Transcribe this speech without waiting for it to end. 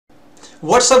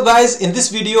What's up guys, in this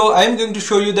video I am going to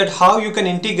show you that how you can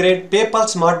integrate PayPal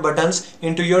smart buttons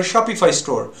into your Shopify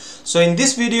store. So in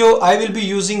this video I will be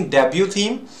using Debut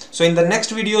theme. So in the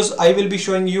next videos I will be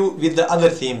showing you with the other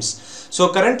themes.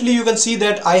 So currently you can see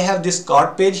that I have this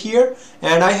cart page here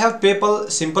and I have PayPal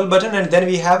simple button, and then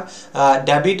we have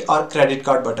debit or credit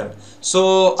card button.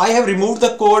 So I have removed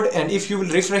the code, and if you will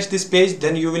refresh this page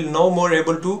then you will no more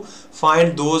able to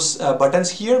find those buttons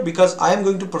here, because I am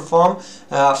going to perform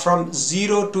from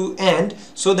 0 to end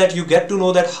so that you get to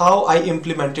know that how I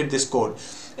implemented this code.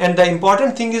 And the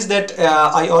important thing is that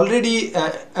I already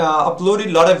uploaded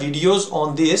a lot of videos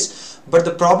on this, but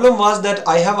the problem was that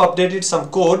I have updated some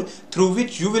code through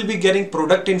which you will be getting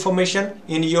product information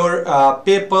in your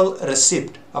PayPal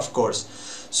receipt, of course.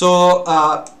 So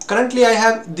currently I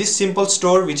have this simple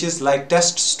store which is like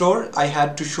test store. I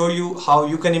had to show you how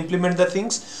you can implement the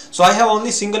things. So I have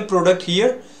only single product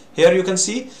here you can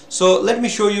see. So let me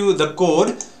show you the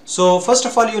code. So first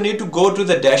of all you need to go to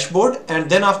the dashboard, and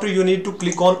then after you need to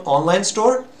click on online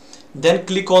store, then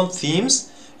click on themes,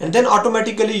 and then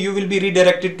automatically you will be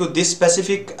redirected to this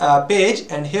specific page,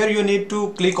 and here you need to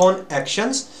click on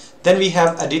actions. Then we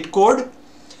have edit code,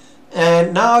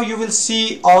 and now you will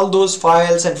see all those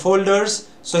files and folders.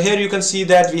 So here you can see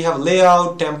that we have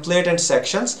layout, template and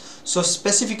sections. So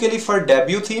specifically for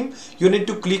Debut theme you need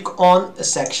to click on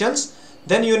sections,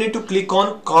 then you need to click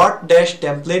on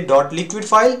cart-template.liquid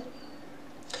file,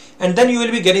 and then you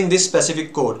will be getting this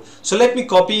specific code. So let me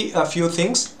copy a few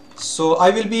things. So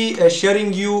I will be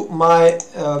sharing you my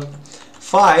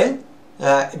file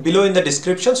below in the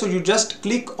description. So you just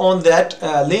click on that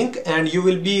link and you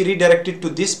will be redirected to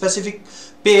this specific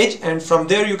page, and from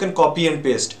there you can copy and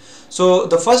paste. So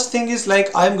the first thing is,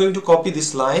 like, I am going to copy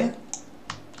this line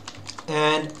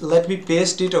and let me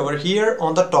paste it over here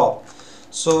on the top.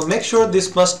 So make sure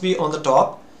this must be on the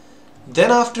top.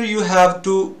 Then after you have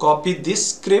to copy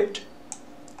this script.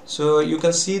 So you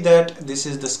can see that this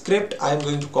is the script. I am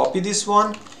going to copy this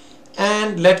one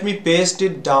and let me paste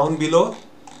it down below.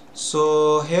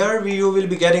 So here you will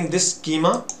be getting this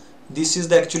schema. This is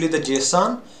actually the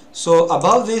JSON. So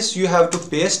above this you have to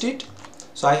paste it.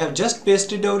 So I have just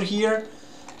pasted over here.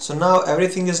 So now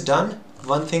everything is done.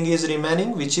 One thing is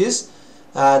remaining, which is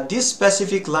this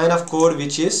specific line of code,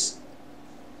 which is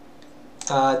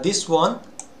this one,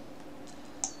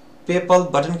 PayPal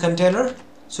button container.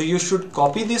 So you should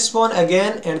copy this one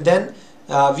again, and then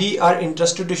we are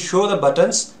interested to show the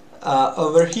buttons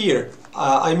over here.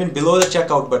 I mean below the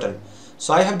checkout button.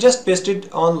 So I have just pasted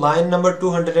on line number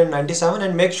 297,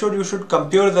 and make sure you should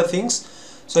compare the things.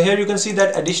 So here you can see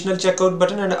that additional checkout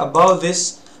button, and above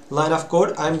this line of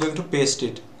code I am going to paste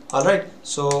it. Alright,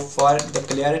 so for the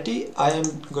clarity I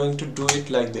am going to do it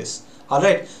like this.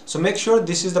 Alright, so make sure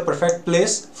this is the perfect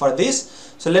place for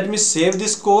this. So let me save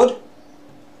this code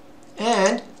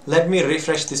and let me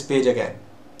refresh this page again.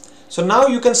 So now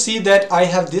you can see that I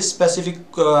have this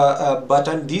specific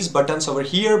button, these buttons over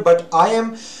here, but I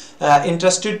am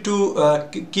interested to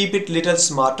keep it little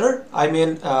smarter. I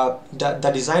mean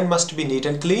the design must be neat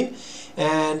and clean,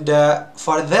 and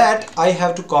for that I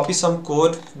have to copy some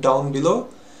code down below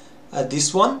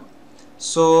this one.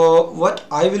 So what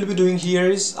I will be doing here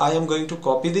is I am going to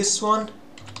copy this one,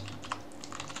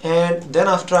 and then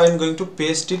after I am going to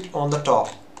paste it on the top.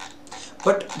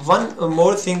 But one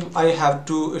more thing I have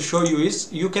to show you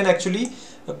is you can actually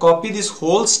copy this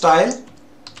whole style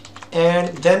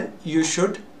and then you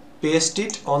should paste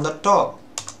it on the top.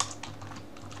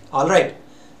 Alright,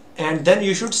 and then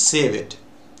you should save it.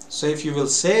 So if you will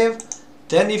save,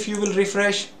 then if you will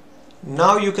refresh,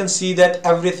 now you can see that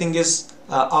everything is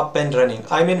up and running.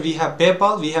 I mean we have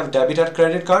PayPal, we have debit or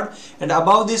credit card, and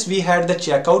above this we had the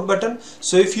checkout button.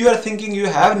 So if you are thinking you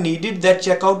have needed that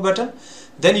checkout button,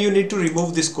 then you need to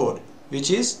remove this code,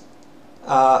 which is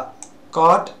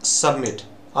cart submit.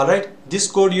 Alright, this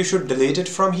code you should delete it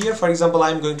from here. For example,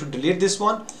 I am going to delete this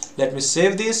one. Let me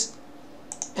save this,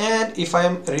 and if I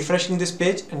am refreshing this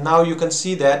page, and now you can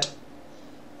see that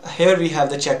here we have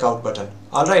the checkout button.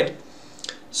 Alright,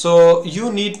 so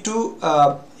you need to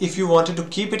if you wanted to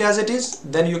keep it as it is,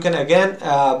 then you can again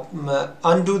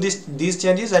undo these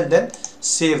changes and then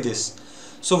save this.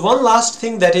 So one last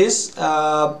thing, that is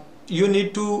you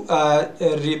need to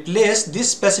replace this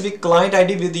specific client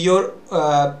ID with your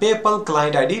PayPal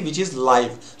client ID, which is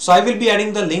live. So I will be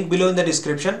adding the link below in the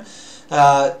description,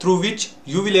 through which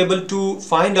you will able to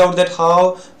find out that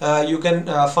how you can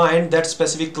find that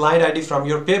specific client ID from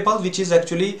your PayPal, which is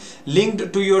actually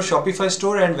linked to your Shopify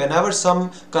store, and whenever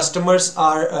some customers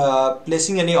are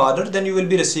placing any order, then you will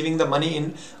be receiving the money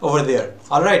in over there.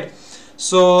 Alright,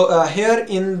 So here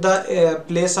in the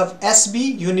place of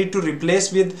SB, you need to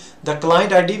replace with the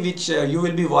client ID which you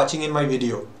will be watching in my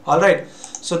video. Alright,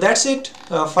 so that's it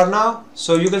for now.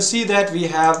 So you can see that we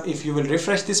have, if you will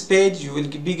refresh this page, you will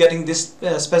be getting this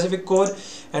specific code.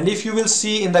 And if you will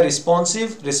see in the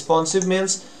responsive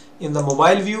means in the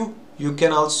mobile view, you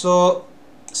can also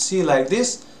see like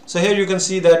this. So here you can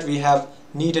see that we have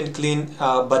neat and clean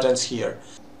buttons here.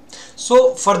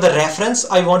 So for the reference,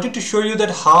 I wanted to show you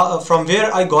that how from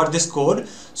where I got this code.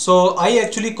 So I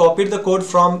actually copied the code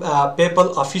from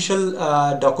PayPal official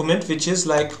document, which is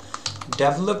like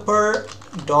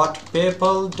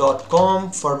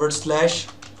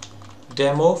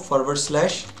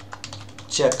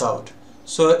developer.paypal.com/demo/checkout.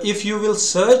 So if you will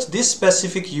search this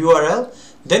specific URL,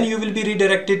 then you will be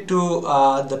redirected to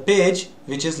the page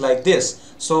which is like this.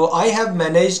 So I have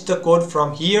managed the code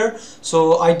from here.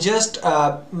 So I just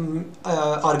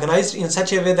organized in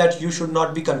such a way that you should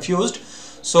not be confused.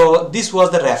 So this was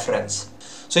the reference.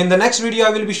 So in the next video, I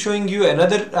will be showing you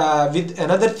another with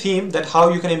another theme, that how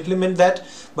you can implement that.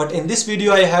 But in this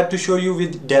video, I had to show you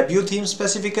with Debut theme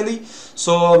specifically.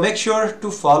 So make sure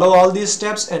to follow all these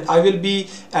steps, and I will be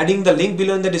adding the link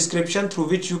below in the description through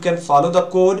which you can follow the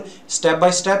code step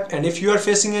by step. And if you are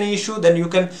facing any issue, then you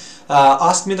can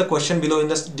ask me the question below in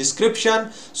the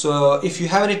description. So if you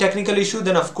have any technical issue,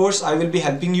 then of course I will be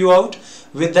helping you out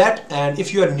with that. And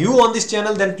if you are new on this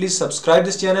channel, then please subscribe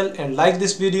this channel and like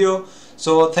this video.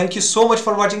 So thank you so much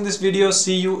for watching this video.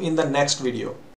 See you in the next video.